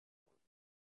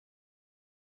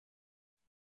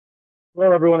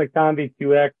Hello, everyone at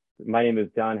Conv2X. My name is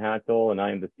John Hatchell, and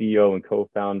I am the CEO and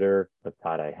co-founder of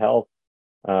Tadai Health.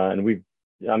 I'm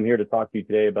here to talk to you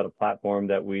today about a platform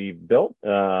that we built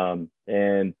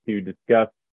and to discuss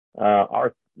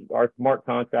our smart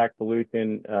contract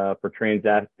solution for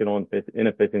transactional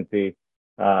inefficiency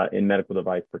in medical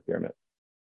device procurement.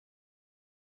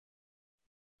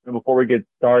 So before we get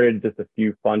started, just a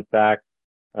few fun facts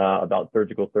about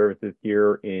surgical services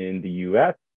here in the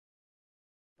U.S.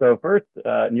 So first,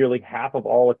 nearly half of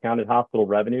all accounted hospital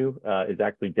revenue is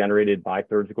actually generated by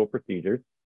surgical procedures.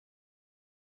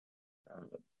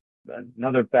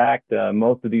 Another fact,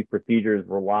 most of these procedures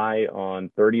rely on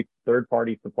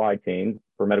third-party supply chains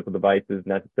for medical devices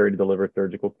necessary to deliver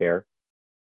surgical care.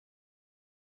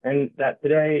 And that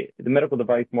today, the medical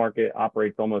device market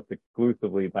operates almost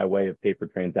exclusively by way of paper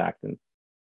transactions.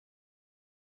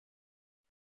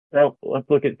 So let's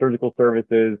look at surgical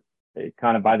services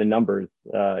kind of by the numbers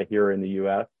here in the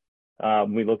U.S.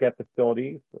 When we look at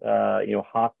facilities,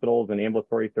 hospitals and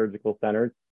ambulatory surgical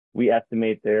centers, we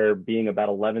estimate there being about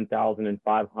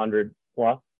 11,500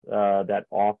 plus that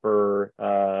offer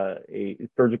a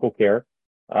surgical care.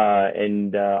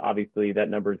 Obviously, that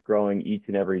number is growing each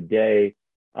and every day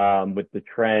with the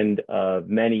trend of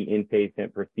many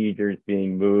inpatient procedures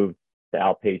being moved to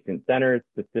outpatient centers,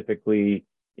 specifically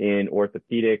in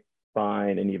orthopedic,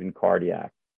 spine, and even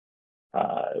cardiac.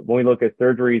 When we look at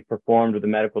surgeries performed with a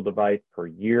medical device per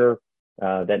year,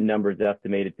 that number is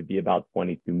estimated to be about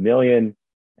 22 million.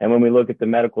 And when we look at the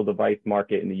medical device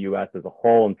market in the U.S. as a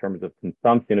whole, in terms of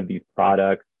consumption of these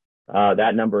products,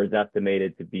 that number is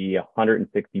estimated to be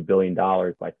 $160 billion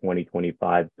by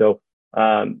 2025. So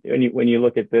when you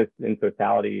look at this in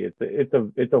totality,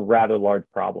 it's a rather large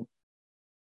problem.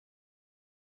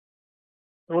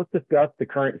 So let's discuss the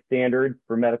current standards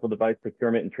for medical device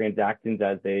procurement and transactions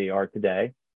as they are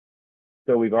today.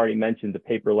 So we've already mentioned the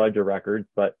paper ledger records,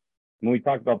 but when we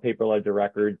talk about paper ledger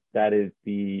records, that is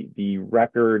the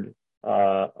record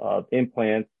of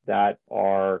implants that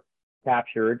are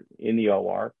captured in the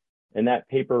OR. And that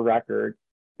paper record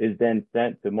is then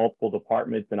sent to multiple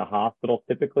departments in a hospital,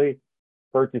 typically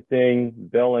purchasing,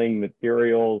 billing,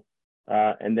 materials,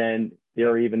 and then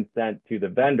they're even sent to the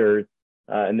vendors.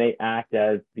 And they act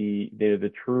as the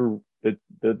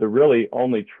really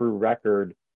only true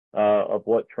record of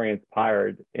what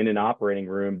transpired in an operating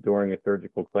room during a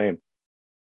surgical claim.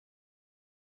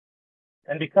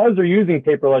 And because they're using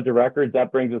paper ledger records,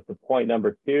 that brings us to point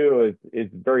number two.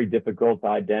 It's very difficult to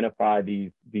identify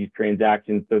these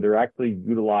transactions. So they're actually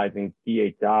utilizing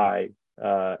PHI,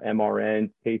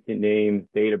 MRNs, patient names,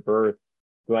 date of birth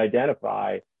to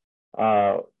identify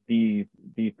these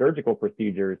surgical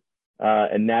procedures.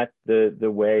 And that's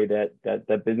the way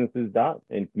that business is done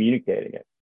in communicating it.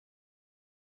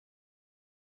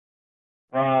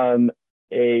 From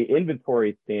a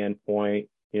inventory standpoint,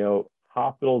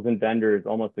 hospitals and vendors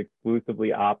almost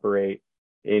exclusively operate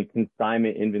in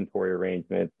consignment inventory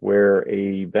arrangements where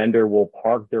a vendor will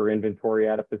park their inventory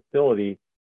at a facility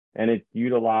and it's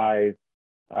utilized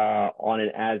on an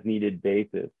as-needed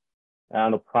basis.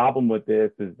 And the problem with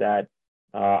this is that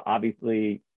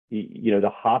obviously the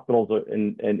hospitals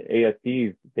and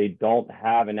ASCs, they don't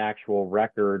have an actual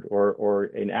record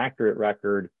or an accurate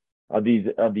record of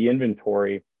the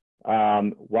inventory,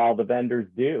 while the vendors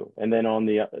do. And then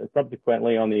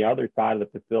subsequently on the other side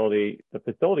of the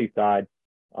facility side,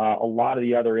 a lot of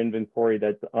the other inventory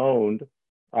that's owned,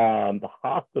 the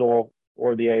hospital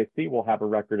or the ASC will have a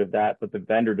record of that, but the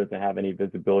vendor doesn't have any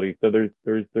visibility. So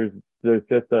there's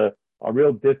just a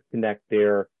real disconnect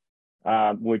there.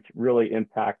 Which really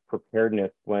impacts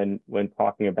preparedness when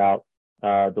talking about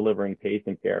delivering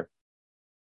patient care.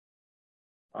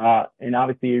 And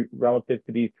obviously, relative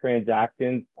to these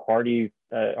transactions, parties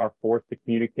are forced to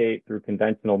communicate through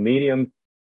conventional mediums.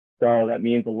 So that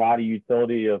means a lot of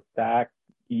utility of fax,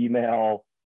 email,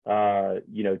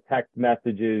 text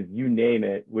messages, you name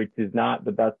it, which is not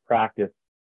the best practice,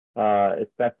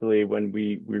 especially when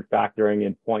we're factoring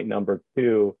in point number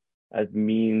two as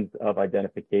means of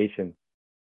identification.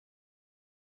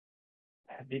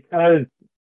 Because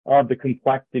of the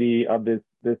complexity of this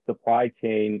supply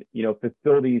chain,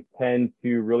 facilities tend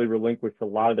to really relinquish a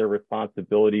lot of their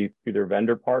responsibilities to their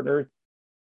vendor partners.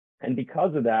 And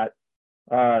because of that,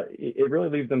 it really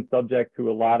leaves them subject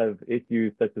to a lot of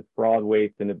issues such as fraud,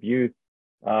 waste, and abuse,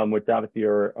 which obviously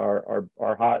are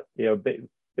hot,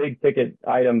 big ticket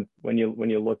items when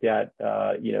you look at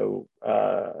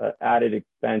added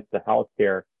expense to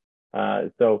healthcare.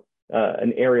 So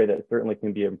an area that certainly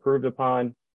can be improved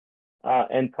upon.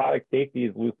 And product safety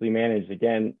is loosely managed.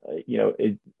 Again,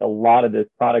 a lot of this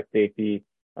product safety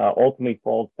ultimately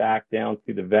falls back down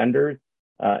to the vendors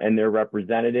and their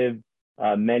representatives,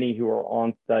 many who are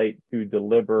on site to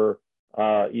deliver,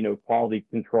 quality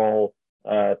control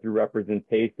through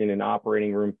representation in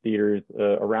operating room theaters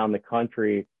around the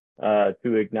country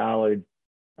to acknowledge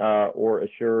or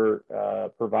assure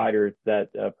providers that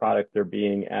products are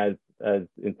being as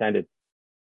intended.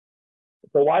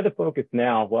 So why the focus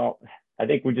now? Well, I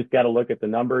think we just got to look at the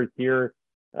numbers here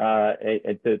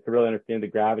and to really understand the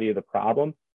gravity of the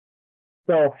problem.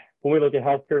 So when we look at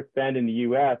healthcare spend in the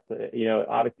U.S.,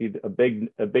 obviously a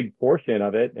big portion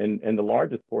of it, and the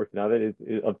largest portion of it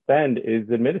of spend is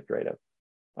administrative,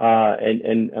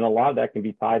 and a lot of that can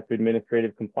be tied to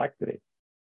administrative complexity.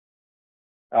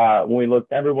 When we look,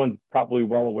 everyone's probably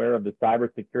well aware of the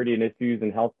cybersecurity and issues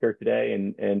in healthcare today,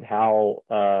 and how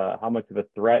much of a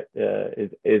threat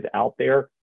is out there.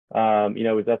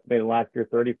 It was estimated last year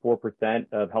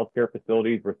 34% of healthcare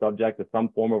facilities were subject to some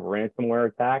form of ransomware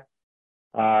attack.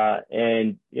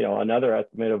 And another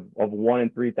estimate of 1 in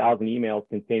 3,000 emails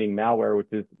containing malware,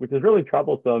 which is really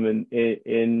troublesome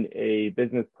in a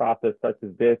business process such as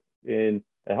this in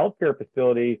a healthcare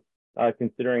facility,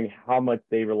 considering how much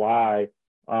they rely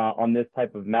on this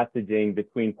type of messaging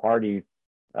between parties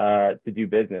to do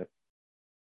business.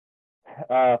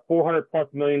 400 plus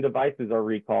million devices are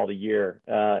recalled a year,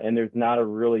 and there's not a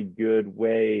really good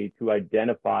way to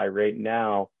identify right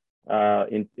now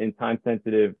in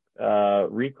time-sensitive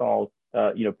recalls,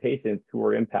 patients who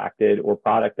were impacted or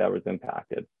product that was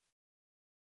impacted.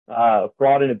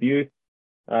 Fraud and abuse,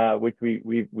 which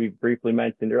we've briefly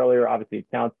mentioned earlier, obviously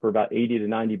accounts for about $80 to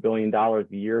 $90 billion a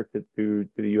year to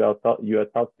the U.S.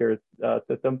 healthcare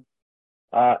system.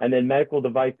 And then medical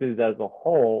devices as a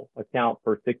whole account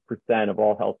for 6% of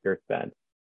all healthcare spend.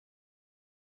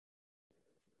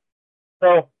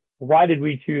 So why did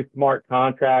we choose smart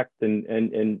contracts?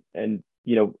 And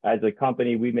as a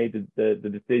company, we made the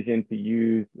decision to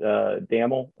use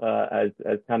DAML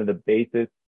as kind of the basis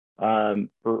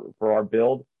for our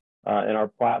build and our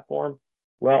platform.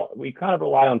 Well, we kind of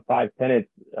rely on 5 tenets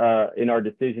in our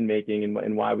decision making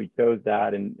and why we chose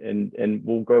that, and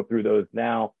we'll go through those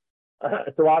now.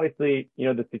 So obviously,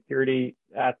 the security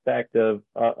aspect of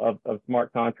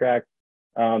smart contracts,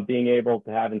 being able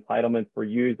to have entitlements for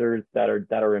users that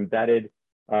are embedded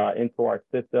into our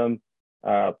system,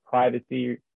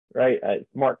 privacy, right?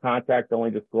 Smart contracts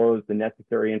only disclose the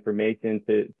necessary information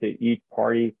to each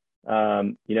party,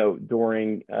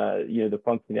 during the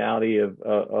functionality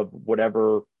of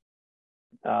whatever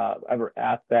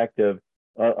aspect of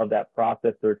that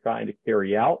process they're trying to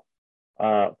carry out.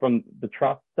 From the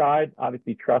trust side,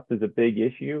 obviously trust is a big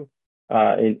issue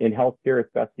in healthcare,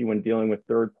 especially when dealing with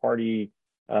third-party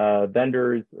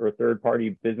vendors or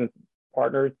third-party business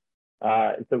partners.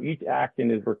 So each action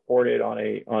is recorded on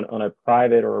a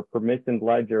private or a permissioned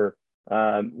ledger,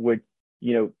 which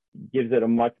gives it a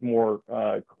much more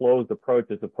closed approach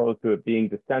as opposed to it being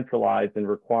decentralized and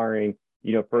requiring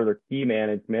further key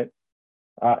management.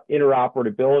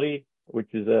 Interoperability,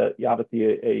 which is obviously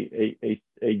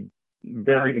a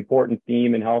very important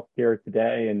theme in healthcare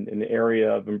today, and an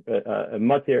area of an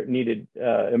area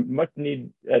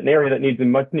that needs a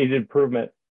much needed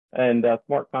improvement. And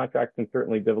smart contracts can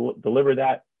certainly deliver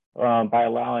that by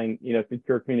allowing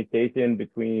secure communication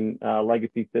between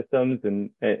legacy systems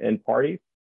and parties,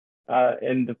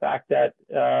 and the fact that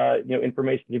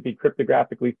information can be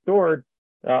cryptographically stored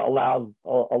allows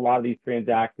a lot of these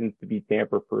transactions to be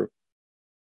tamper-proof.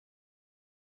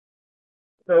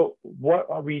 So what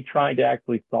are we trying to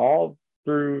actually solve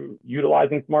through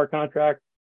utilizing smart contracts?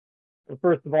 Well,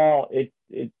 first of all,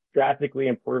 it's drastically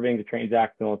improving the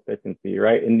transactional efficiency,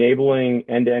 right? Enabling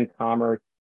end-to-end commerce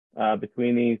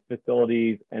between these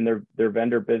facilities and their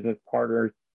vendor business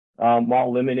partners, while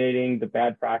eliminating the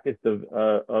bad practice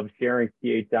of sharing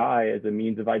PHI as a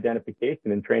means of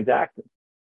identification in transactions.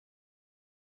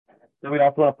 So we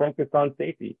also want to focus on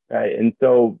safety, right? And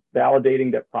so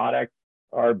validating that products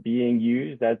are being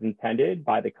used as intended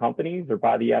by the companies or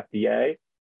by the FDA,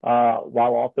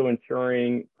 while also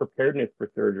ensuring preparedness for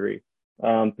surgery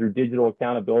through digital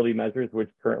accountability measures, which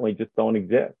currently just don't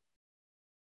exist.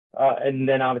 And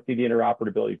then obviously the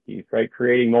interoperability piece, right?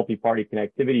 Creating multi-party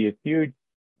connectivity is huge.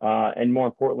 And more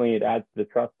importantly, it adds to the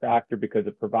trust factor because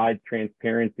it provides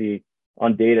transparency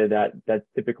on data that's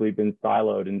typically been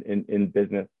siloed in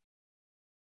business.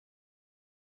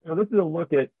 So this is a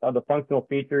look at the functional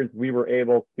features we were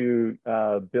able to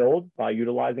build by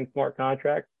utilizing smart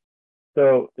contracts.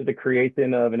 So the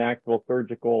creation of an actual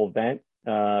surgical event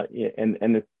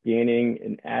and the scanning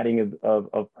and adding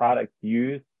of products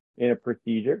used in a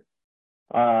procedure.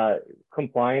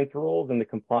 Compliance rules, and the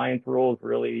compliance rules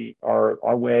really are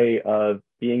our way of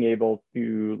being able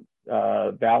to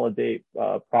validate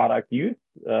product use,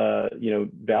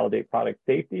 validate product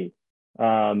safety.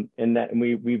 And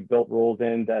we've built rules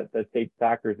in that take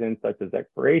factors in such as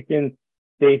expiration,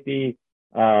 safety,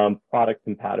 product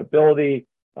compatibility,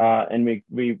 and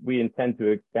we intend to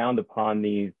expound upon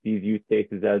these use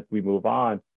cases as we move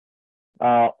on.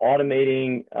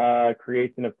 Automating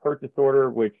creation of purchase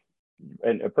orders, which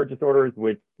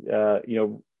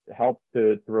help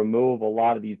to remove a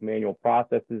lot of these manual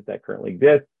processes that currently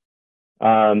exist.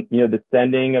 The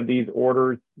sending of these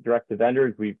orders direct to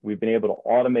vendors, we've been able to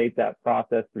automate that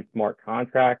process through smart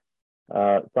contracts,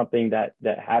 something that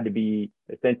had to be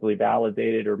essentially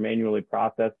validated or manually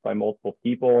processed by multiple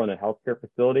people in a healthcare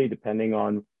facility, depending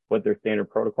on what their standard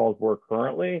protocols were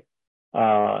currently.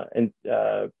 And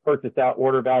purchase out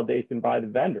order validation by the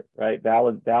vendor, right?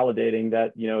 Validating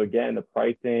that, again, the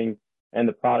pricing and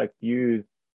the products used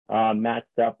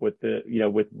matched up with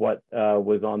with what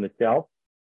was on the shelf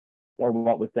or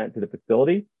what was sent to the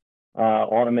facility.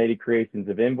 Automated creations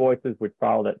of invoices, which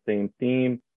follow that same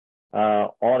theme.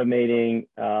 Automating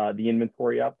the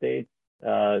inventory updates,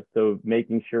 so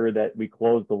making sure that we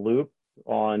close the loop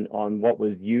on what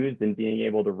was used and being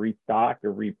able to restock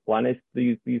or replenish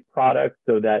these products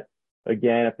so that,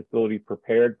 again, a facility is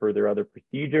prepared for their other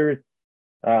procedures.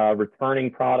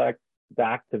 Returning products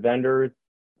back to vendors,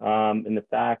 and the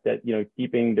fact that,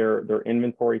 keeping their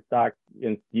inventory stock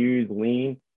and SKUs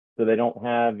lean so they don't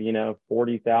have,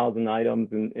 40,000 items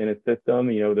in a system.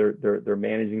 They're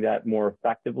managing that more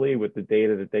effectively with the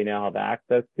data that they now have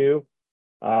access to.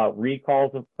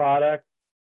 Recalls of products.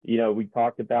 We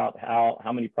talked about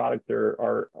how many products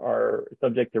are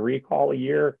subject to recall a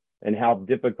year and how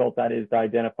difficult that is to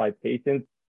identify patients.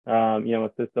 A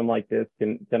system like this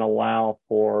can allow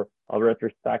for a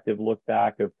retrospective look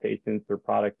back of patients or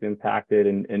products impacted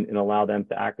and allow them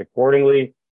to act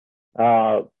accordingly.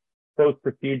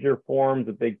 Post-procedure forms,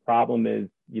 a big problem is,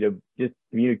 just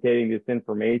communicating this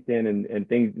information and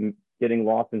things getting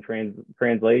lost in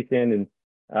translation.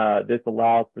 And this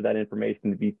allows for that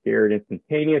information to be shared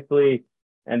instantaneously.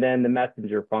 And then the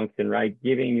messenger function, right?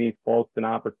 Giving these folks an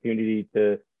opportunity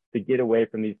to get away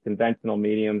from these conventional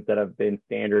mediums that have been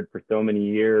standard for so many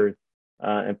years,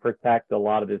 and protect a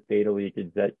lot of this data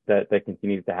leakage that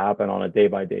continues to happen on a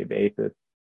day-by-day basis.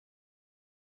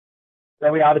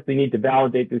 So we obviously need to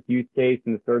validate this use case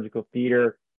in the surgical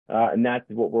theater, and that's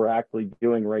what we're actually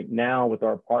doing right now with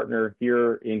our partner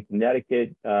here in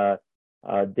Connecticut.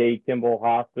 Day Kimball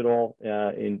Hospital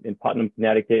in Putnam,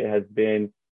 Connecticut has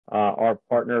been our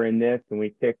partner in this, and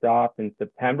we kicked off in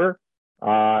September.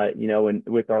 And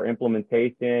with our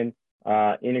implementation,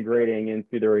 integrating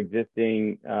into their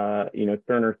existing,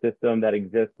 Cerner system that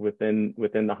exists within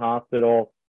the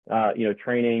hospital,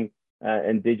 training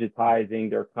and digitizing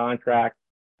their contracts.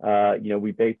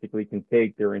 We basically can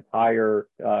take their entire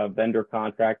vendor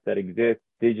contracts that exist,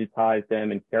 digitize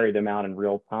them, and carry them out in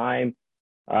real time.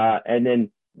 And then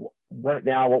right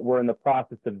now, what we're in the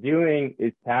process of doing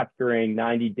is capturing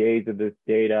 90 days of this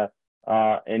data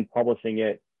and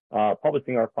publishing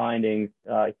our findings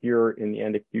here in the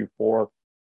end of Q4,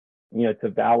 to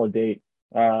validate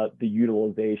the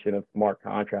utilization of smart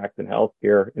contracts in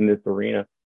healthcare in this arena.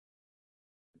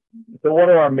 So what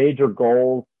are our major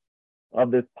goals of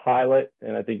this pilot?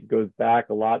 And I think it goes back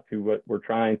a lot to what we're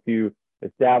trying to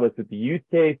establish with the use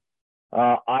case.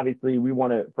 Obviously, we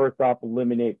want to first off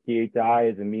eliminate PHI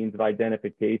as a means of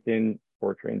identification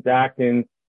for transactions.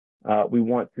 We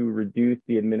want to reduce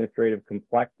the administrative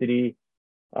complexity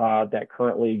that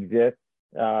currently exists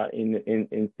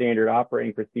in standard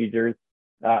operating procedures,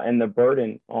 and the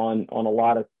burden on a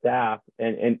lot of staff,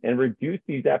 and reduce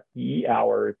these FTE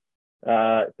hours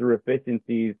through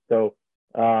efficiencies. So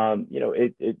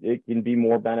it can be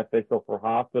more beneficial for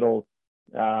hospitals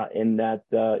in that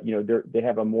they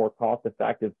have a more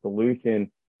cost-effective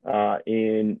solution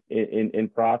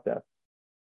in process.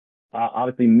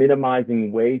 Obviously,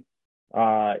 minimizing waste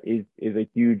is a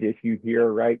huge issue here,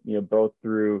 right? Both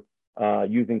through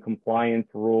using compliance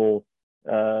rules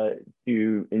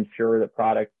to ensure that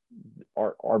products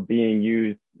are being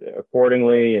used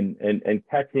accordingly, and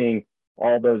catching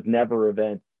all those never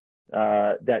events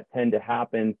that tend to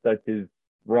happen, such as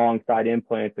wrong side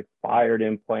implants, expired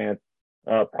implants,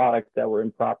 products that were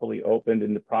improperly opened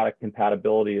and the product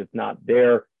compatibility is not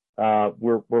there.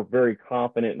 We're very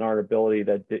confident in our ability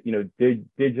that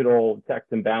digital checks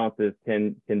and balances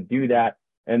can do that,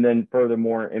 and then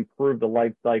furthermore improve the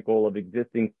life cycle of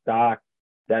existing stock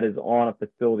that is on a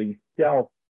facility shelf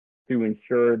to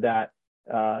ensure that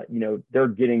they're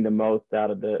getting the most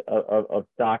out of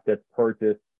stock that's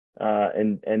purchased,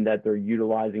 and that they're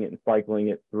utilizing it and cycling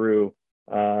it through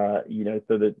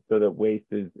so that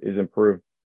waste is improved.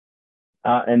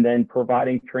 And then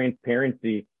providing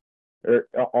transparency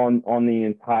on the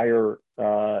entire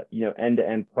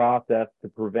end-to-end process to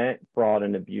prevent fraud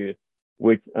and abuse,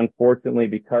 which unfortunately,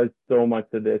 because so much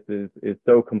of this is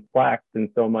so complex and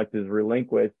so much is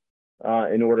relinquished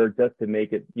in order just to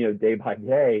make it day by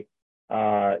day,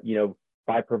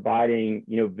 by providing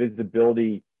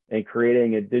visibility and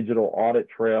creating a digital audit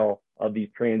trail of these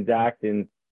transactions,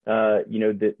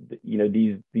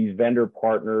 these vendor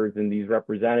partners and these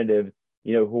representatives,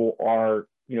 who are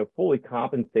fully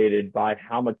compensated by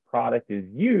how much product is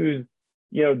used,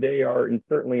 they are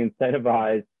certainly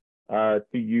incentivized to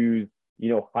use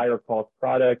higher cost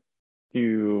products,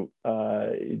 to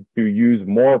use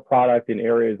more product in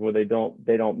areas where they don't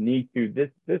need to.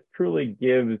 This truly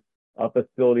gives a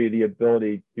facility the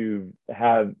ability to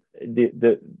have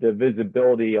the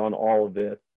visibility on all of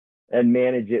this and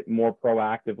manage it more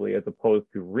proactively as opposed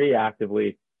to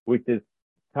reactively, which has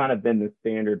kind of been the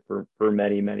standard for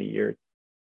many, many years.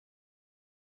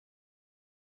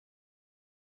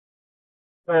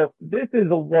 So this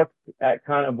is a look at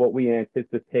kind of what we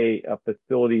anticipate a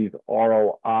facility's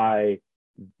ROI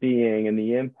being and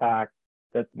the impact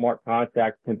that smart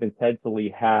contracts can potentially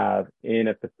have in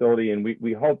a facility. And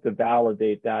we hope to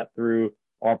validate that through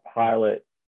our pilot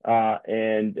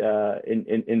and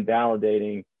in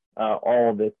validating all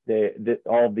of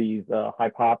these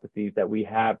hypotheses that we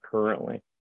have currently.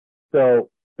 So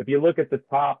if you look at the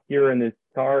top here in this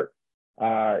chart,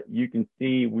 you can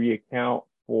see we account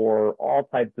for all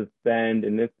types of spend,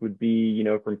 and this would be,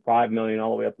 from $5 million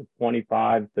all the way up to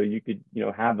 25. So you could,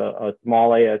 have a small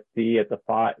ASC at the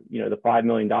 $5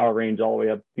 million range all the way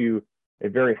up to a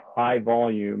very high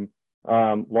volume,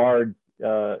 large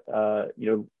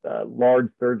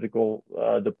surgical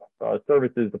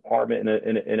services department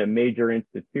in a major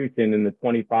institution in the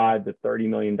 $25 to $30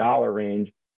 million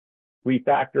range. We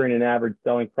factor in an average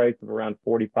selling price of around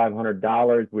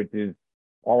 $4,500, which is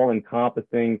all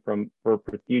encompassing for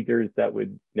procedures that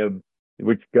would,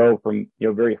 which go from,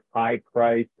 very high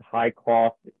price, high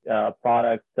cost,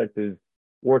 products such as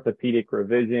orthopedic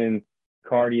revision,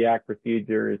 cardiac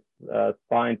procedures,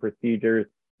 spine procedures,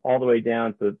 all the way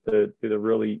down to the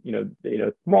really,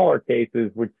 smaller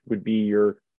cases, which would be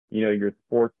your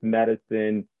sports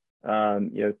medicine,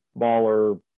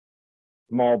 small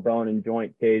bone and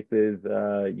joint cases,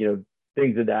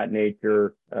 things of that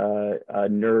nature,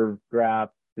 nerve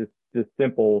grafts, just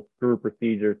simple screw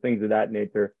procedures, things of that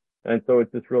nature. And so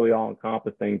it's just really all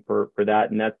encompassing for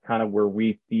that. And that's kind of where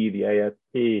we see the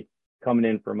ASP coming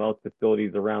in for most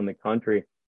facilities around the country.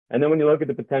 And then when you look at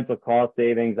the potential cost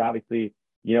savings, obviously,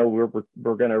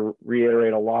 we're going to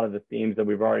reiterate a lot of the themes that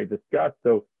we've already discussed.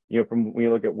 So, from when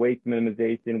you look at waste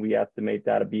minimization, we estimate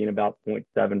that being about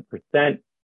 0.7%,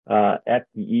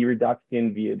 FTE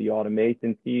reduction via the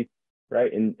automation piece.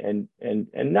 Right. And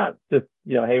not just,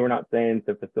 hey, we're not saying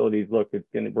to facilities, look,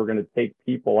 we're going to take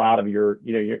people out of you're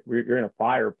going to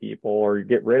fire people or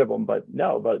get rid of them. But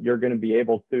you're going to be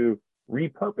able to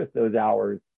repurpose those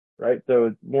hours. Right. So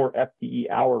it's more FTE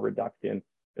hour reduction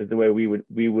is the way we would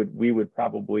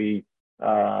probably,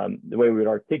 the way we would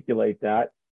articulate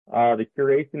that. The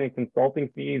curation and consulting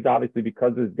fees, obviously,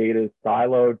 because this data is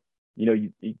siloed,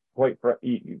 quite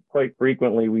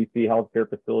frequently we see healthcare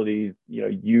facilities,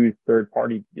 use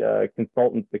third-party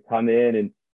consultants to come in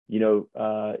and,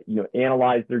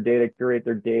 analyze their data, curate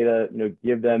their data,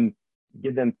 give them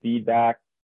feedback.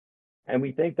 And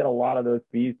we think that a lot of those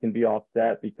fees can be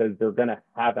offset because they're going to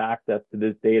have access to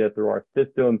this data through our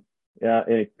system in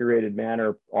a curated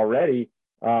manner already.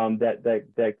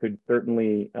 That could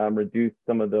certainly reduce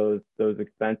some of those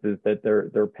expenses that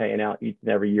they're paying out each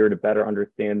and every year to better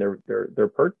understand their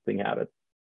purchasing habits.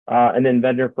 And then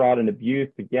vendor fraud and abuse,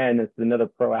 again, this is another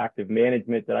proactive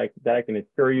management that I can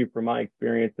assure you from my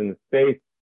experience in the space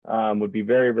would be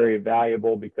very, very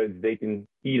valuable because they can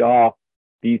heat off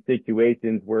these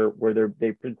situations where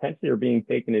they potentially are being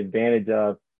taken advantage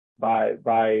of by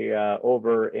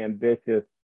over ambitious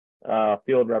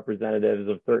field representatives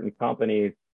of certain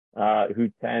companies who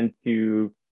tend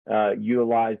to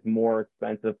utilize more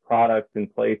expensive products in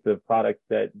place of products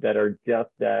that are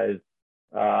just as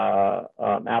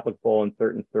applicable in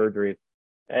certain surgeries.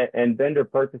 And vendor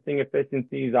purchasing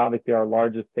efficiencies, obviously our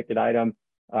largest ticket item.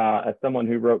 As someone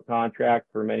who wrote contracts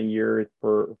for many years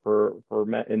in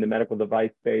the medical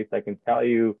device space, I can tell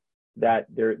you that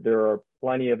there are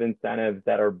plenty of incentives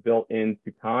that are built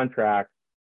into contracts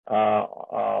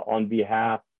on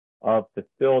behalf of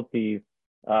facilities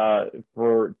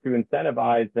to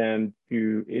incentivize them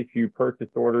to issue purchase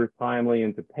orders timely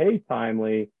and to pay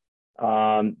timely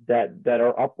that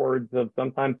are upwards of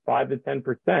sometimes 5 to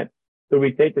 10%. So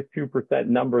we take the 2%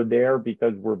 number there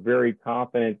because we're very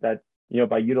confident that,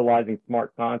 by utilizing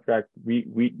smart contracts,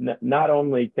 we not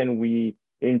only can we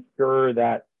ensure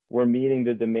that we're meeting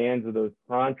the demands of those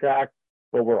contracts,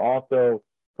 but we're also,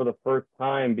 for the first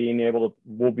time,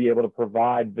 we'll be able to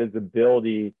provide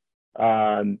visibility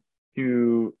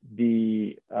to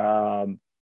the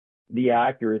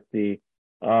accuracy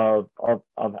of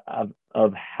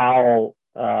how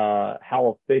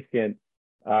efficient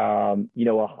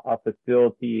a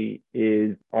facility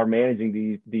are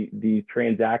managing these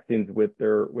transactions with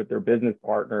their business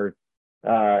partners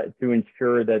to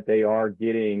ensure that they are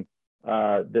getting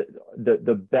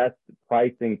the best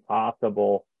pricing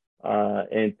possible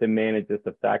and to manage this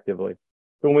effectively.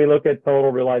 So when we look at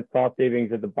total realized cost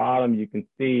savings at the bottom, you can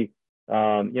see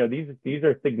these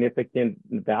are significant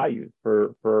values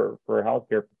for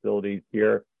healthcare facilities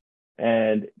here.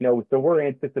 And, so we're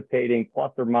anticipating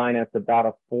plus or minus about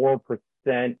a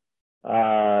 4%,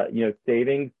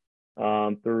 savings,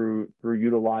 through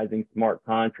utilizing smart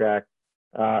contracts,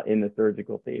 in the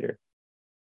surgical theater.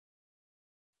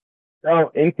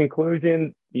 So in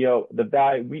conclusion, the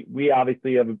value, we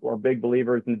obviously are big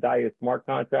believers in the value of smart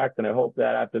contracts. And I hope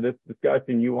that after this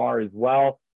discussion, you are as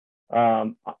well.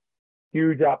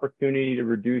 Huge opportunity to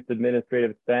reduce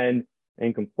administrative spend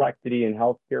and complexity in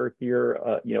healthcare here,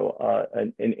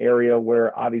 an area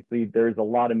where obviously there's a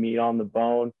lot of meat on the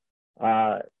bone,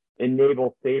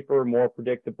 enable safer, more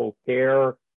predictable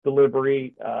care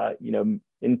delivery,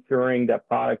 ensuring that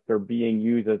products are being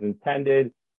used as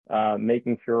intended,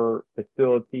 making sure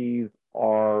facilities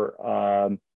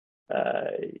are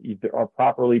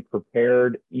properly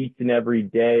prepared each and every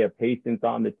day, a patient's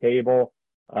on the table,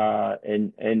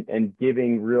 and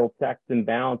giving real checks and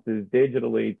balances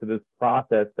digitally to this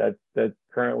process that's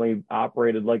currently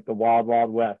operated like the wild,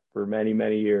 wild west for many,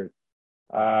 many years.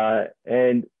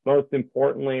 And most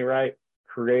importantly, right,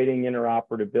 creating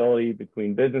interoperability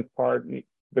between business partners,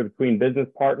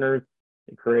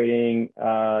 creating,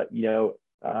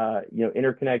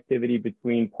 interconnectivity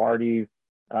between parties,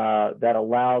 that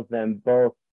allows them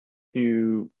both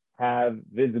to have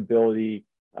visibility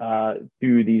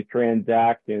to these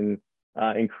transactions,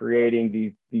 and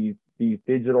creating these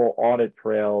digital audit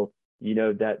trails,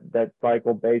 that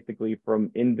cycle basically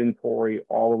from inventory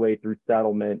all the way through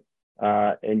settlement,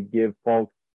 and give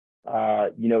folks,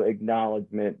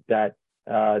 acknowledgement that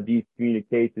these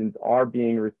communications are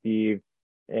being received,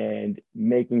 and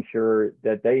making sure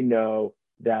that they know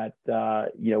that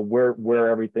where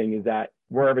everything is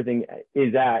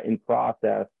at in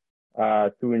process,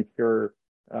 to ensure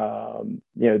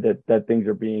that things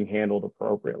are being handled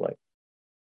appropriately.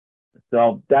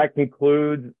 So that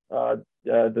concludes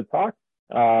the talk.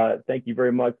 Thank you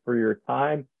very much for your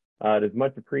time. It is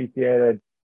much appreciated,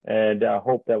 and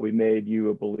hope that we made you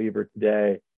a believer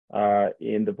today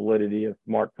in the validity of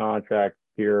smart contracts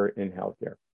here in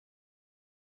healthcare.